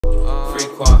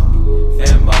frequent.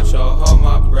 Fan macho, hold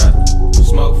my breath.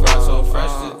 Smoke fries so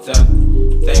fresh to death.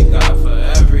 Thank God for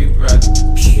every breath.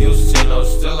 Used to know,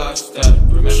 still I step.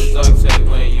 Remember duct tape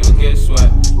when you get sweat.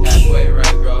 Halfway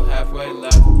right, girl, halfway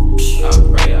left. I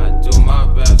pray I do my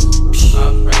best.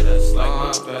 I pray that's like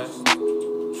my best.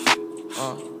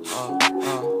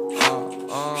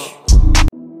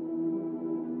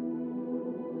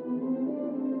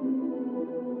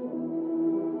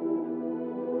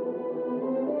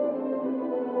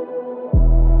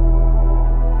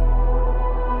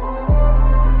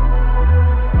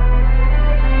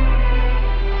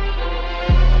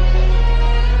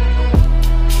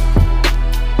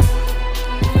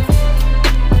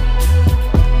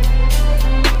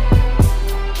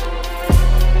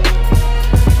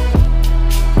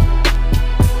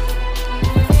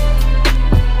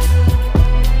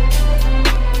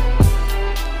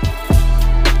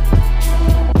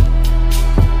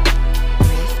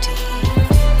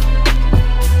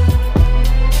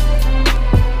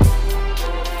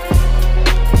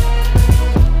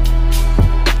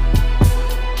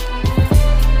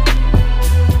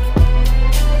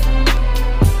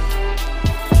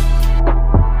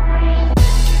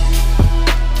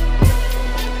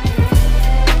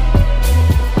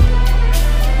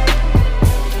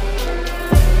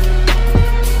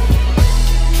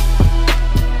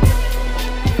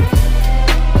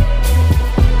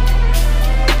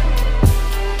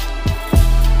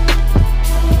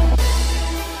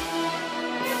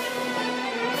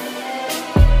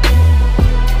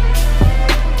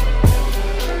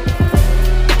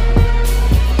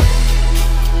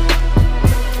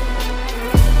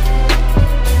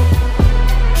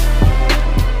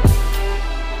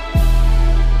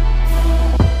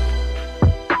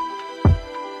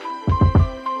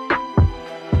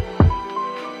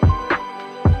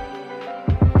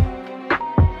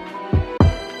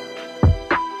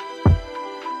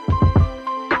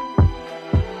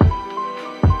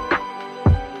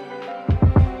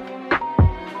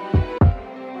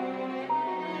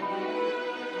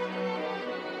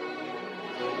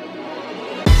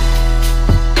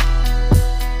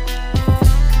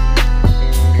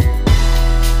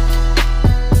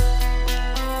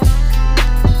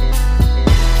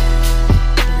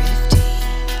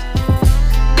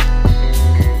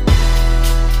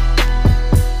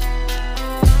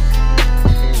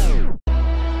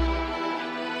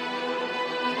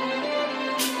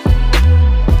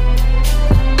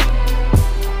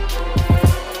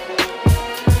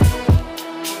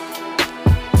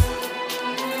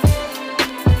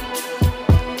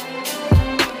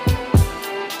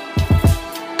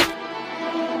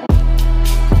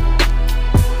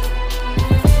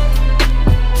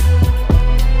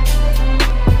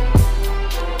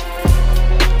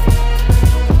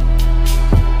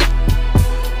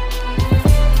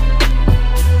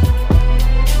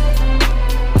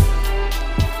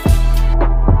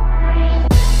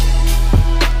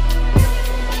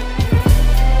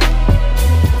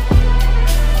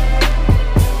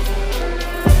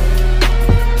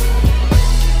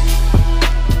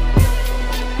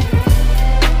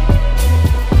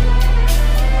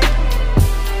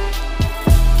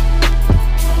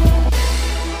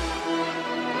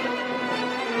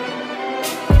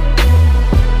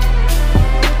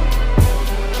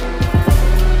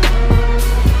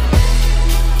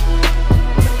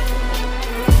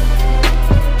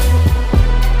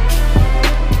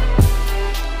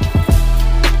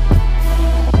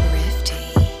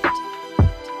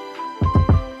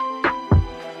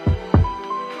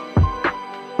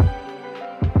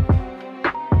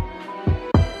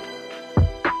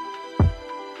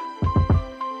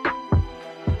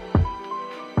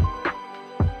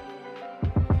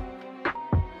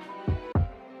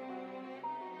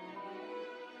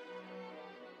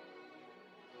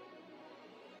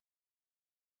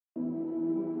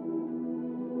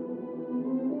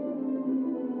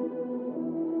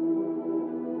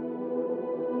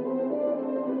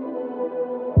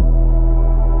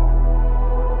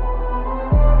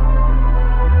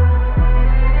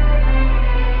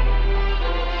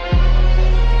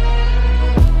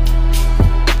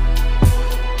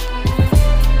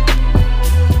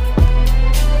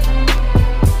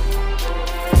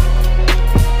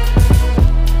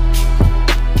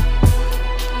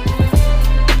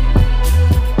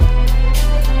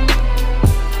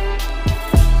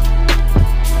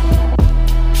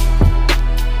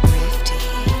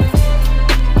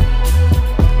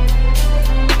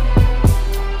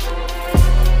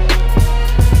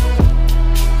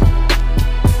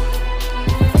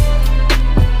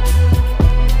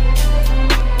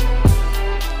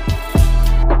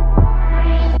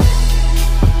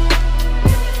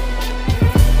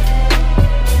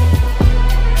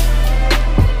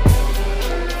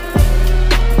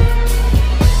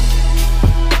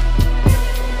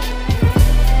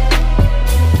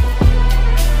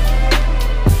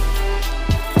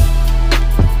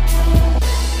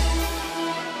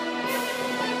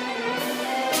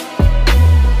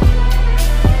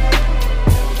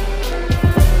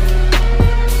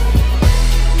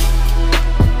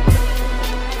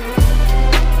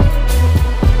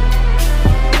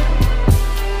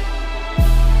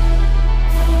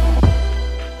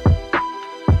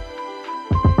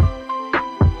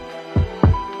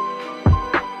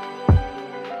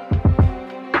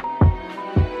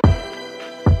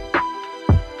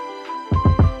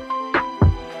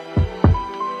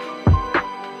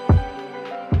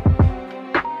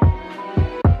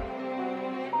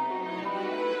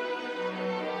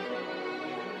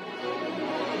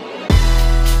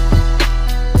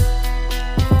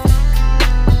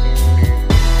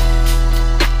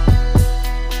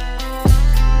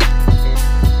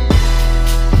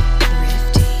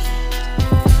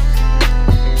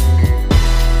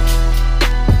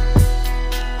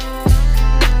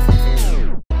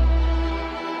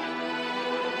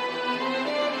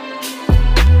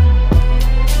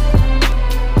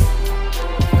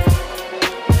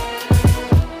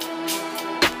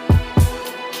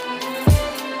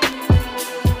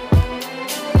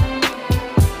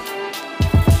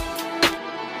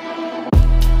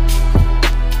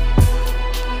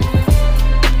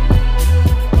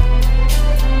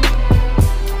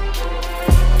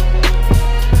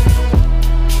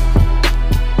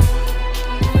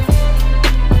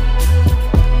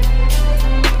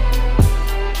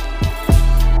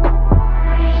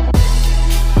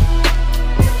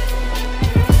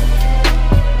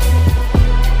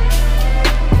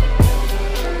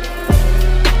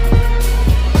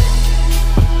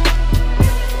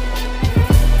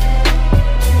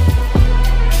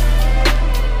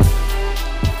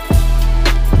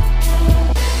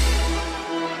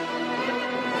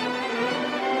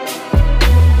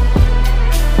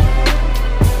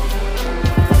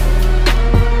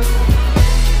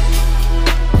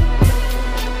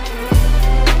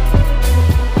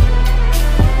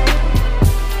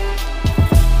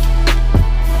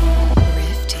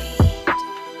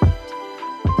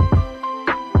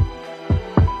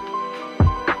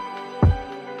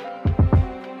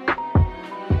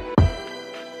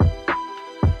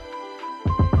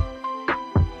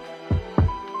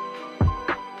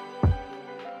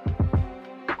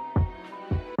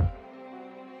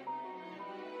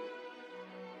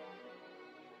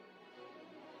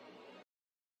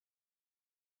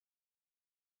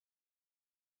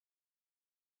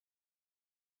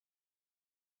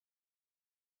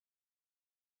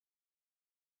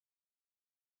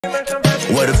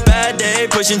 What a bad day,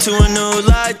 pushing to a new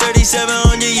light.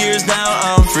 3700 years now,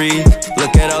 I'm free.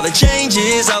 Look at all the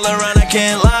changes all around, I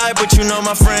can't lie. But you know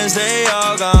my friends, they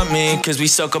all got me. Cause we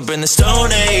soak up in the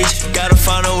stone age. Gotta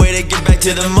find a way to get back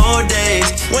to the more days.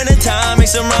 Winter time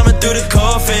makes them ramen through the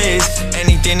cold phase.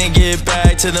 Anything to get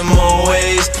back to the more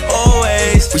ways,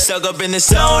 always. We soak up in the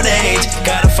stone age.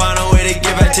 Gotta find a way to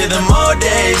get back to the more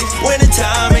days. Winter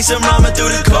time makes them ramen through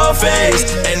the cold phase.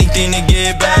 Anything to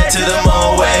get back to the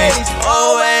more ways,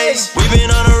 always. We've been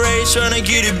on a race trying to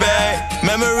get it back.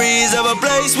 Memories of a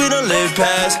place we don't live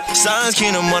past. Science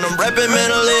Kingdom when I'm reppin'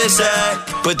 mentalist at.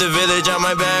 Put the village on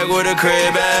my back with a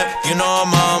crib at. You know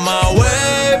I'm on my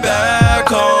way back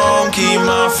home. Keep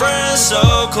my friends so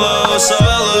close.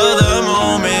 All of the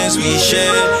moments we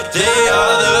shared, they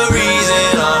are the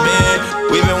reason I'm here.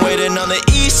 We've been waiting on the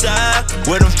east side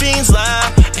where them fiends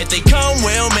lie. If they come,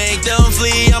 we'll make them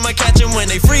flee. I'ma catch them when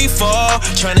they free fall.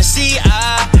 Tryna see,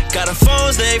 I got the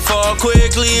phones, they fall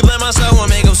quickly. Blame myself and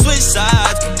make them switch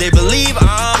sides. They believe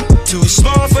I'm too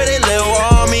small for their little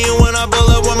army. When I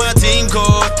pull up with my team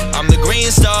core, I'm the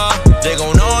green star. They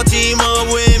gon' all team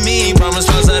up with me. Promise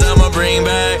us that I'ma bring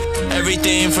back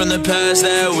everything from the past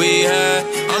that we had.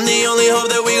 I'm the only hope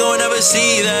that we gon' ever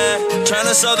see that.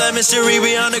 Tryna solve that mystery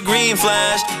beyond the green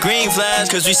flash. Green flash,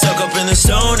 cause we stuck up in the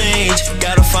stone age.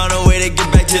 Gotta find a way to get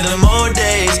back to the more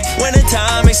days. Winter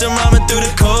time makes them ramen through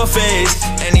the cold phase.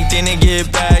 Anything to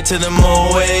get back to the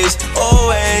more ways,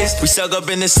 always. We stuck up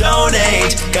in the stone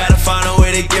age. Gotta find a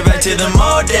way to get back to the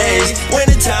more days.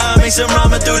 Winter time makes them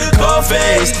ramen through the cold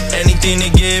phase. Anything to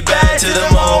get back to the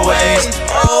more ways,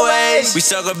 always. We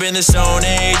stuck up in the stone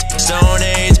age, stone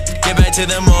age. Get back to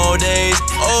them old days,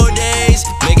 old days.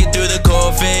 Make it through the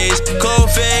cold phase, cold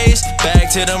phase.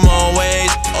 Back to them old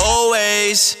ways,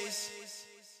 always.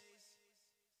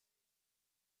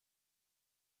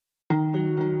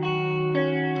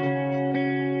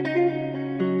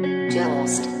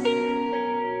 Just.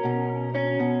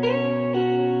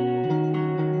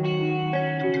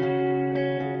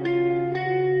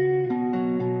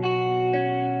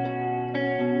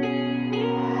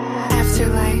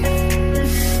 Afterlife.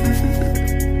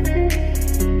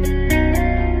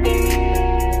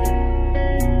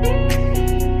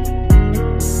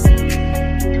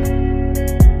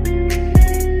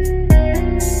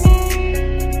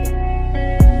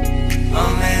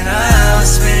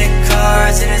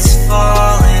 And it's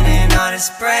falling in on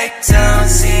this breakdown,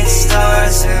 seeing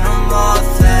stars and I'm all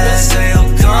that. So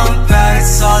you'll come back,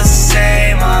 it's all the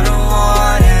same, I don't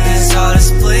want it. Cause all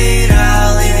this bleed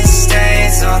out, leaving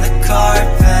stains on the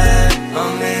carpet.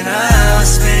 I'm in a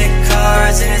house, spinning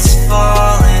cards and it's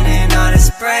falling in on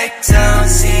this breakdown,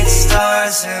 seeing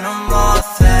stars and I'm all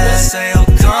that. So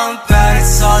you'll come back,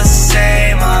 it's all the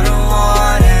same, I don't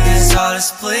want it. Cause all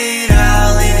this bleed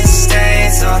out, leaving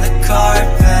stains on the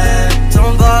carpet.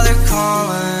 Don't bother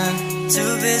calling,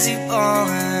 too busy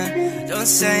balling. Don't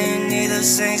say you need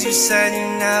those things you said you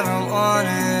never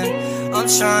wanted. I'm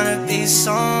trying to be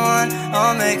someone,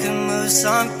 I'll make a move so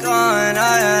I'm gone.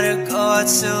 I had to go out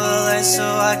to LA so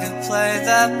I could play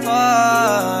that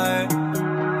part.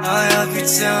 I hope you're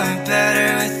doing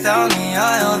better without me.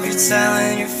 I hope you're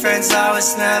telling your friends I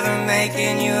was never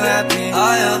making you happy.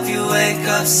 I hope you wake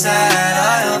up sad,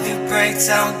 I hope you break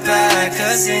down bad.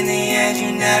 Cause in the end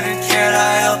you never cared,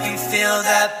 I hope you feel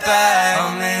that bad.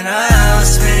 I'm in a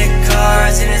house, spinning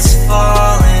cards and it's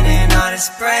falling in on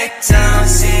this breakdown,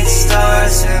 seeing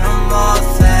stars and I'm all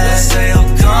that. So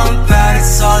you'll come back,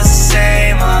 it's all the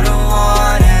same, I don't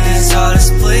want it. Cause all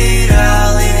this bleed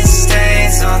out, leaving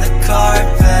stains on the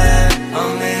carpet.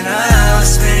 I'm in a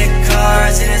house, spinning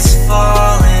cards and it's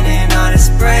falling in on this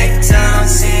breakdown,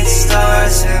 seeing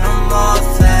stars and I'm all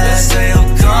that. So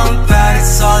you'll come back,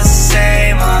 it's all the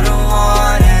same, I don't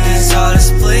want it. Cause all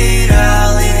this bleed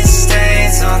out, leaving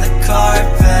stains on the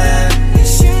carpet.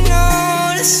 Yes, you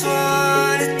know just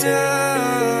what to do,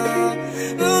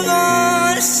 move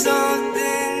on to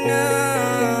something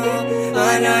new.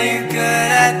 I know you're good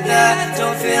at that,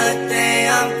 don't feel a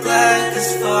thing, I'm glad.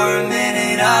 Cause for a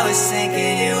minute I was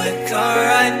thinking you would come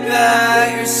right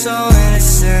back. You're so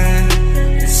innocent,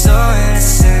 you're so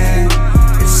innocent,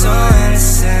 you're so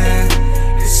innocent,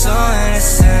 you're so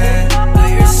innocent, but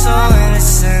you're so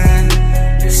innocent,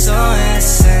 you're so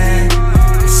innocent,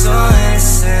 you're so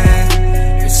innocent,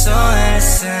 you're so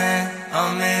innocent.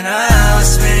 I'm in a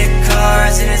house, spinning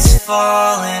cards and it's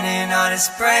falling in on this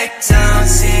breakdown,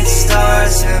 seeing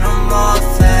stars and I'm all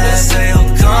that. So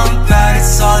you'll come back,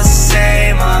 it's all the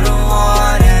same, I don't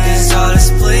want it. Cause all this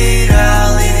bleed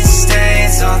out, leaving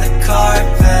stains on the carpet.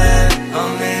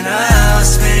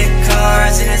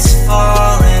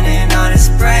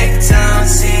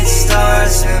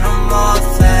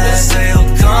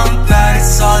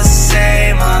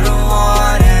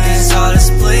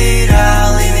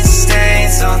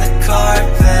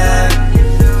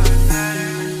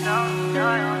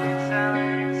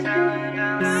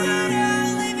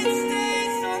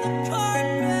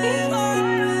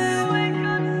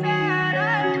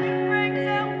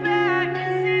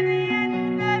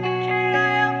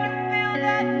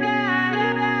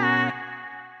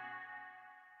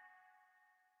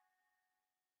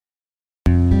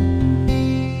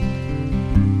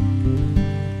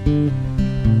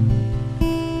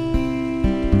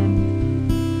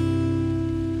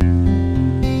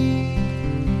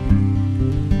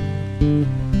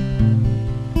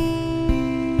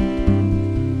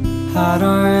 I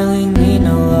don't really need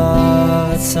no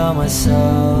love, I tell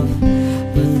myself.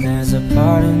 But there's a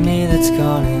part of me that's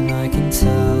gone and I can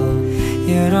tell.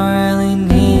 You don't really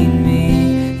need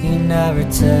me, you never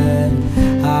did.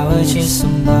 I was just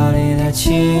somebody that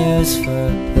you used for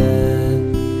a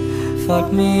bit.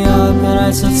 Fuck me up and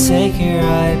I still take it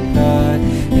right back.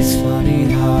 It's funny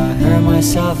how I hurt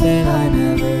myself and I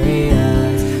never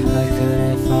react. I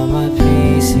couldn't find my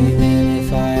peace even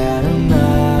if I had a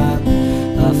map.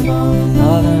 I fall in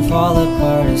love and fall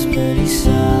apart, it's pretty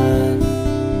sad.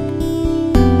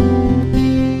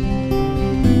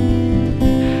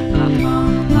 I fall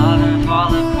in love and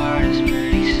fall apart, it's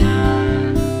pretty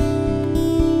sad.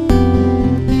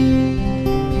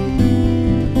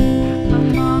 I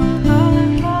fall in love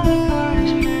and fall apart,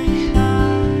 it's pretty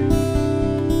sad.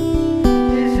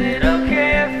 Is it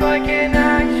okay if I can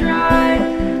act right?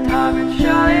 I've been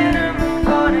trying to move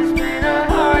on, it's been a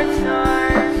hard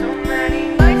time. So many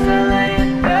nights I lay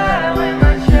in bed with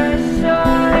my chest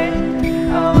tight.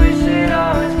 I wish that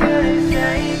I was good at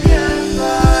saying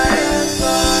goodbye.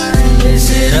 Is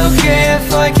it okay if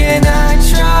I can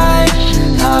act right?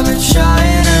 I've been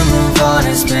trying to move on,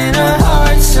 it's been a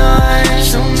hard time.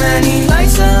 So many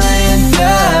nights I lay in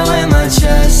bed with my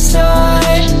chest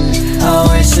tight. I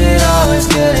wish that I was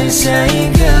good at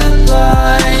saying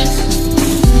goodbye.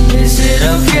 Is it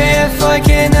okay if I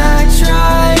can act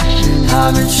right?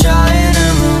 I've been trying to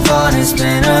move on, it's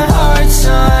been a hard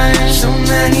time. So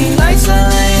many nights I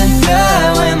lay in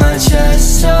bed with my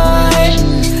chest tight.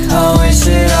 I wish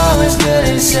that I was good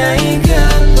at saying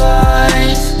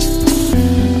goodbye.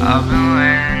 I've been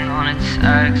waiting on a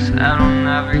text that I'll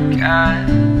never get.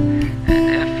 And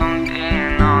if I'm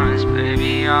being honest,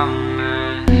 baby, I'm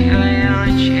mad. Yeah,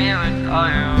 you legit with all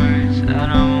your words that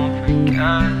I won't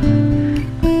forget.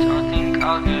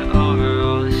 I'll get over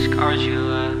all the scars you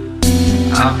left.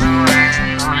 I've been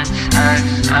waiting on a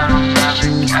text that I'll never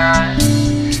get.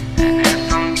 And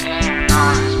if I'm being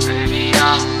honest, baby,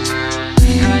 I'm mad.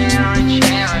 Yeah, you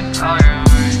legit with all your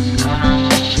words that I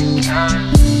won't forget.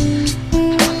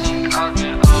 Don't think I'll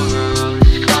get over all the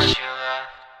scars you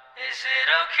left. Is it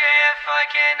okay if I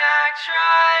can act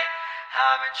right?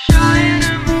 I've been trying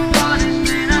to move on, it's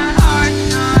been a hard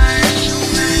time. So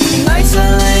many nights I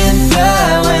lay in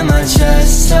bed with my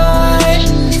chest tight.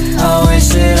 I wish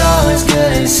that I was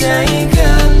good at saying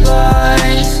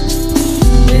goodbyes.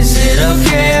 Is it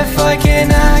okay if I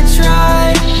can act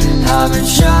right? I've been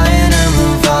trying to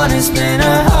move on, it's been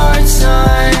a hard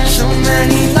time. So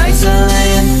many nights I lay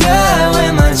in bed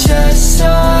with my chest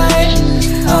tight.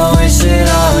 I wish that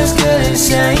I was good at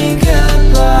saying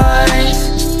goodbyes.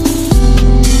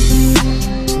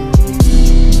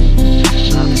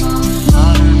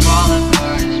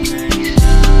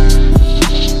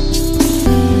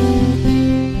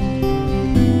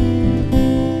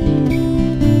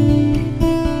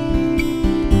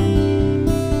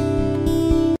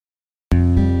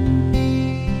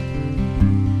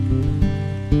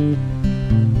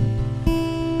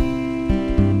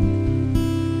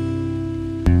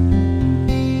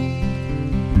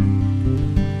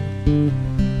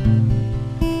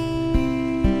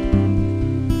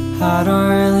 I don't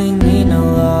really need no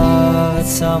love, I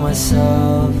tell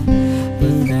myself.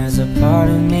 But there's a part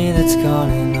of me that's gone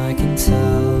and I can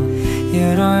tell.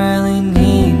 You don't really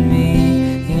need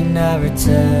me, you never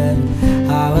did.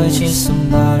 I was just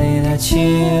somebody that you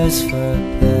used for a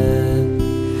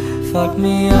bit. Fuck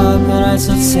me up and I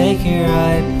still take it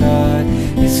right back.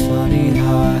 It's funny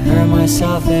how I hurt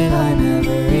myself and I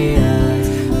never react.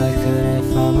 I couldn't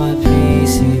find my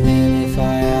peace even if I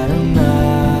had a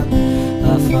map.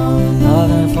 I fall in love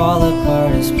and fall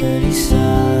apart, it's pretty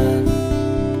sad.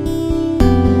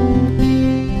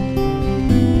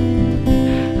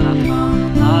 I fall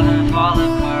in love and fall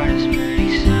apart, it's pretty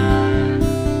sad.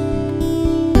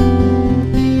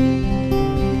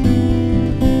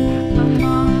 I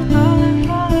fall in love and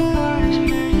fall apart, it's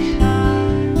pretty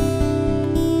sad.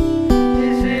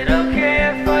 Is it okay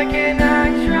if I can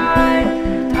act right?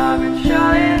 I've been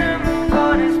trying to move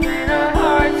on, it's been a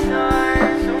hard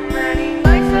time. So many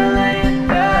nights I lay in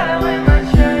bed with my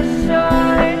chest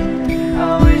tight.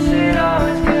 I wish that I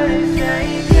was good at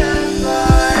saying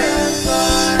goodbye.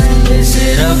 Is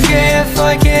it okay if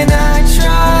I can act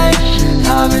right?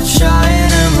 I've been trying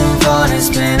to move on, it's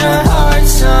been a hard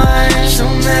time. So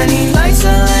many nights I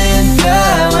lay in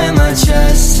bed with my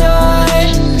chest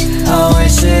tight. I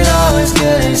wish that I was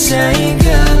good at saying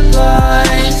goodbye.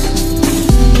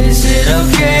 Is it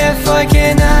okay if I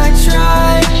can act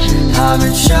right? I've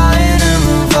been trying to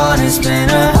move on, it's been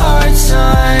a hard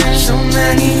time. So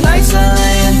many nights I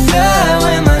lay in bed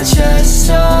with my chest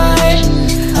tight.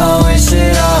 I wish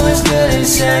that I was good at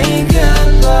saying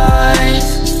goodbyes.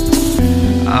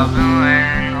 I've been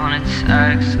waiting on a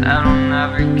text that I'll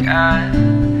never get,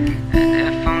 and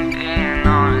if I'm being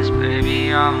honest,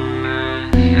 baby, I'm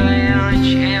mad. Yeah, you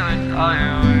cheat with all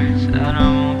your words that I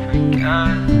won't forget.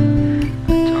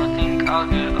 I don't think I'll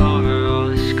get over all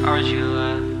the scars you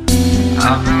left.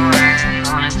 I've been waiting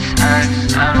on a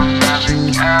text that I'll never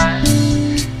get,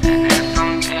 and if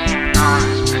I'm being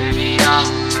honest, baby, I'm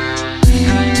mad.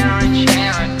 Yeah, you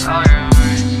cheat with all your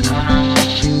words that I won't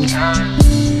forget.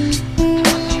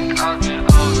 I'll get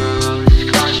over all the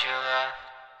scars you left.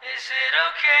 Is it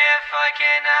okay if I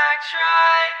can act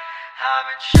right? I've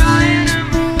been trying to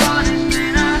move on, it's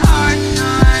been a hard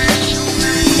time. So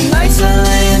many nights I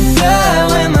lay in bed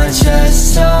with my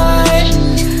chest tight.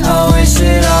 I wish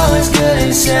that I was good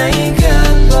at saying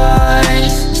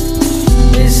goodbyes.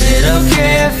 Is it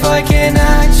okay if I can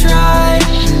act right?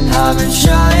 I've been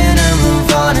trying to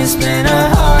move on, it's been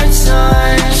a hard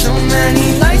time. So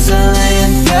many nights I lay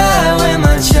in bed with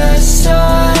my chest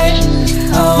tight.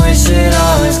 I wish that I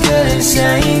was good at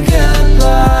saying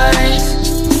goodbyes.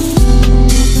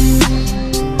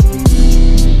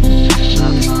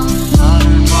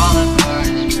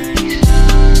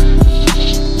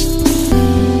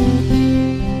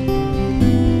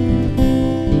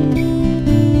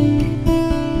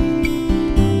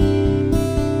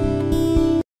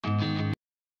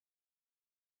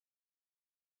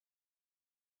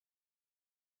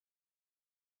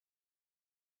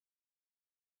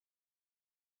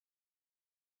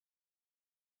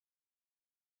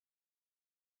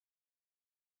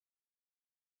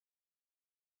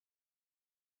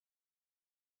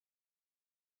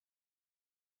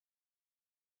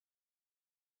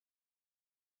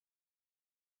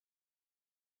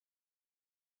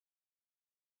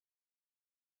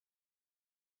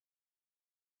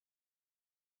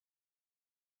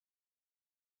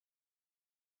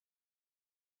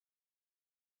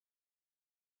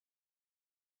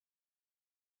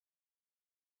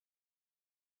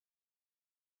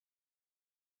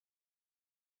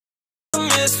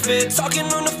 Misfit, talking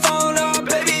on the phone, oh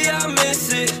baby I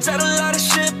miss it. Said a lot of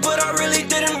shit, but I really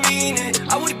didn't mean it.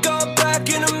 I would go back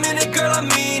in a minute, girl, I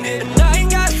mean it. And I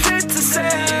ain't got shit to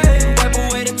say. Wipe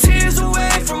away the tears away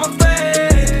from my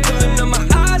face. Filling up my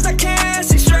eyes, I can't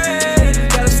see straight.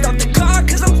 Gotta stop the car,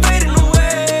 cause I'm fading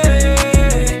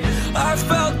away. I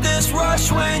felt this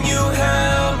rush when you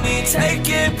held me,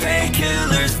 taking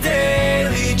painkillers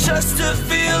daily, just to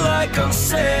feel like I'm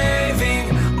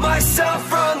saving myself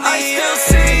from the I still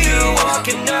see you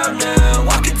walking out now,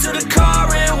 walking to the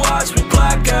car and watch me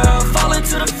black out, falling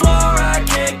to the floor, I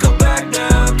can't go back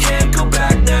now, can't go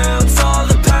back now, it's all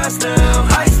the past now.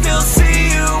 I still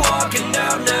see you walking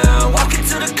out now, walking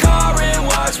to the car and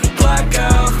watch me black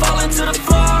out, falling to the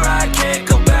floor, I can't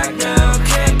go back now,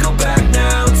 can't go back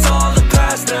now, it's all the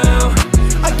past now.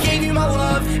 I gave you my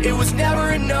love, it was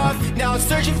never enough. Now I'm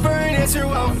searching for an answer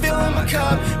while I'm filling my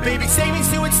cup. Baby, take me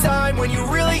to a time when you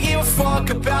really gave a fuck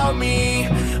about me.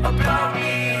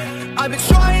 I've been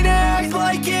trying to act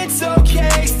like it's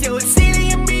okay, still it's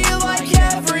eating at me like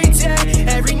every day.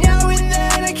 Every now and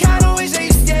then I kinda wish they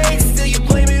stayed, still you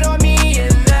blame it on me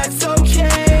and that's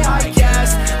okay. I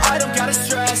guess I don't gotta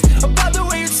stress about the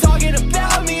way you're talking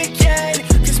about me again,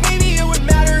 cause maybe it would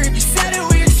matter if you said it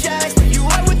with your chest. You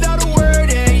lied without a word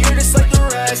and you're just like the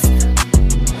rest.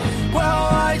 Well,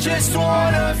 I just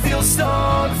wanna feel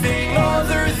something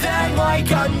other than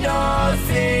like I'm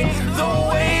nothing. The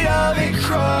weight of it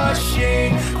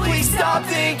crushing, please stop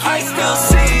thinking I still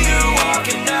see you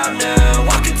walking out now,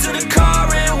 walking to the car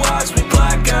and watch me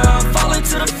black out, falling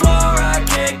to the floor, I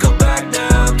can't go back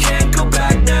now, can't go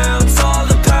back now, it's all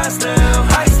the past now.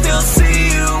 I still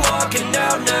see you walking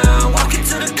out now, walking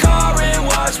to the car and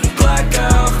watch me black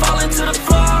out, falling to the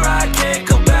floor, I can't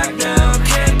go back now,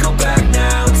 can't go back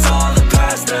now, it's all the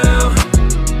past now.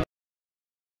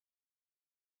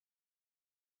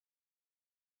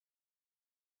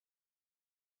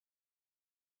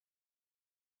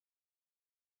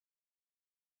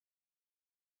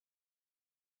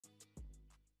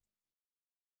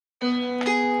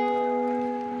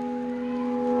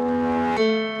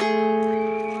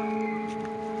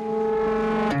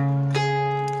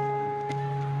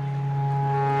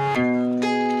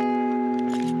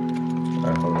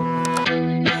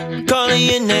 Calling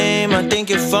your name, I think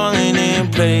you're falling in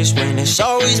place. When it's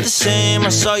always the same, I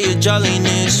saw your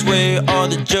jolliness. Where all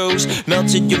the jokes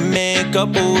melted your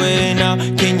makeup away. Now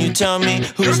can you tell me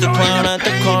who's the clown at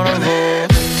the carnival?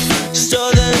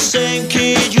 Still the same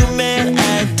kid you met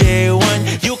at day one.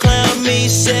 You clown me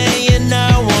saying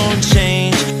I won't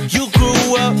change. You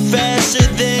grew up faster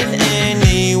than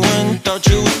anyone. Thought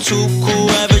you were too cool,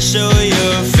 ever show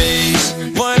your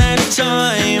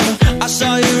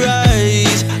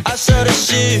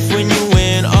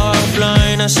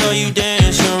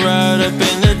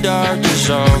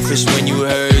Cause when you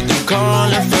heard them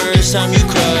calling the first time you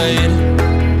cried,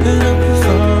 pick up your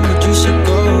phone, but you should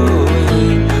go.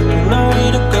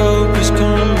 Nowhere to go, please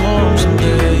come home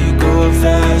someday. You grow up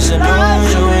fast and all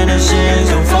your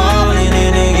innocence don't fall in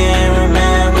it again.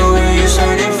 Remember where you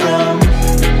started from.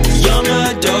 Young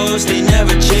adults, they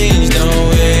never change, no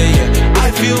way.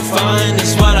 I feel fine,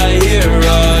 that's what I hear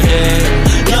all day.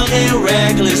 Young and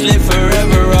reckless, live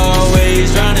forever,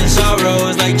 always. Drowning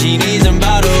sorrows like genies in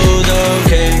bottles,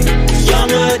 okay. Young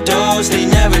adults, they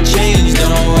never change,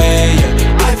 no way.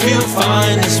 I feel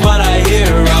fine, that's what I hear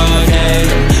all day.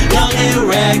 Young and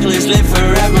reckless, live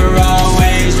forever,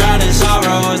 always. Drowning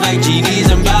sorrows like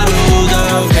genies in bottles,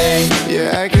 okay. You're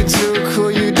acting too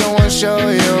cool, you don't want to show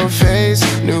your face.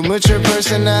 New mature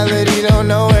personality, don't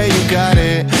know where you got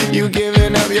it. You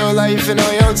giving up your life and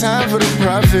all your time for the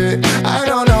profit. I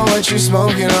don't know what you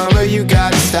smoking on, but you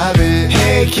gotta stop it.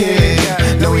 Hey kid,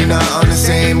 no we're not on the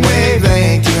same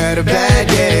wavelength. You had a bad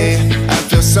day, I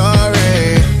feel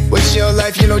sorry. What's your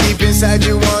life, you know deep inside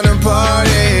you wanna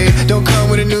party. Don't come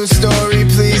with a new story,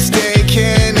 please stay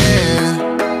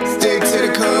canon. Stick to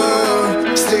the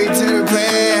code, stick to the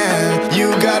plan.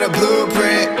 You got a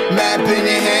blueprint, map in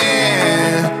your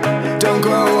hand. Don't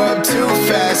grow up too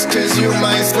fast, cause you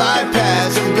might slide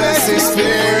past the best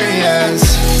experience.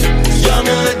 Young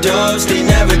adults, they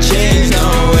never change, no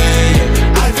way.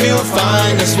 I feel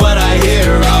fine, that's what I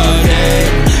hear all day.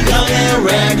 Young and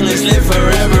reckless, live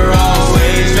forever,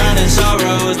 always. Drowning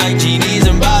sorrows like genies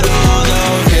in bottles,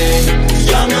 okay.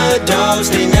 Young adults,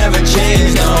 they never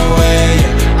change, no way.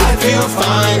 I feel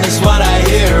fine, that's what I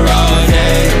hear all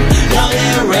day. Young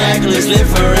and reckless, live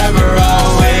forever,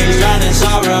 always. Drowning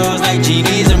sorrows like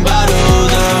genies in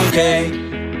bottles, okay.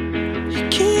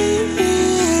 Keep me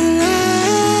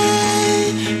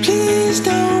alive, please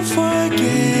don't forget.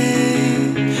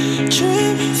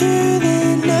 Trip through the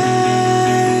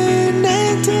night,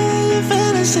 into your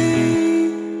fantasy.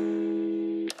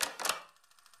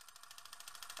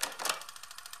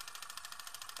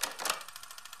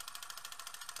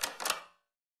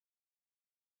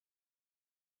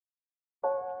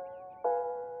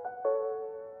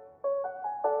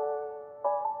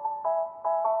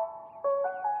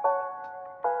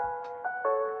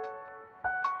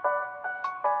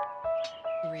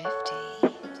 Rifty.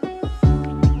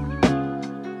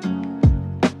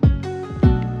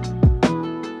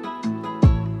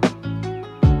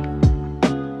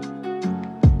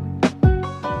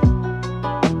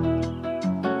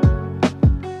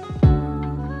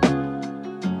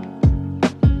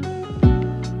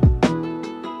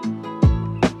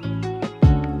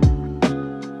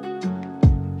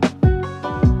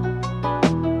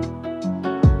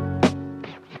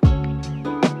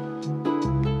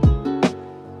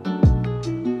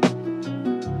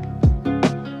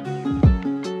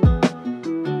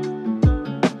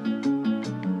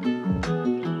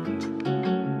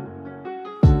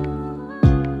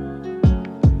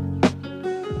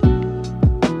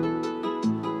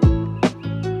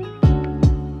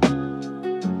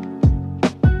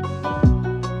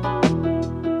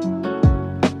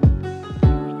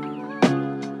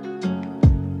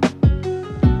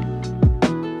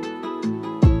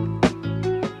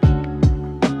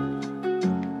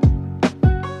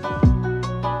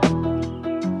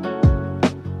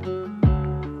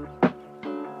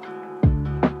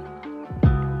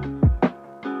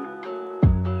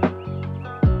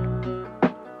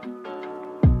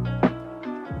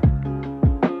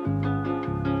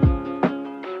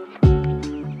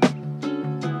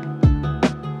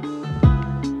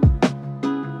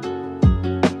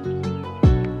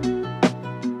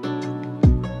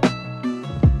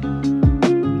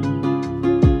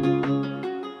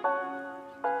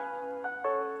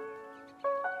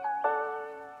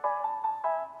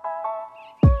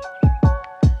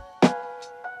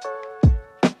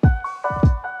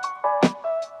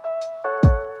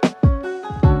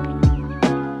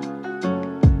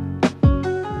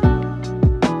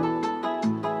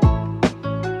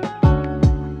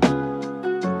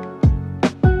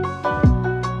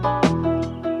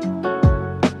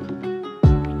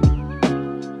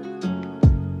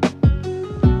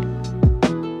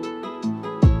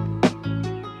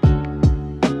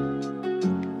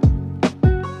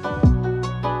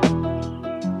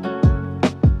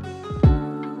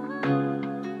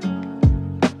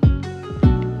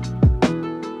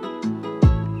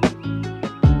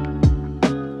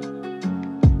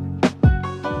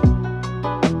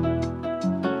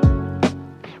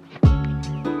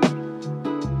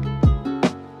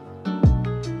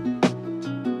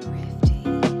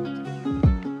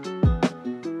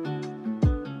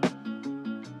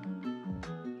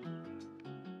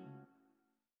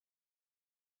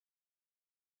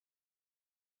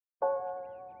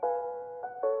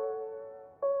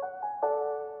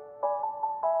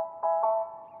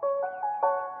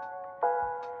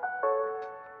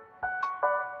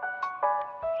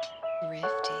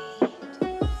 Rifty.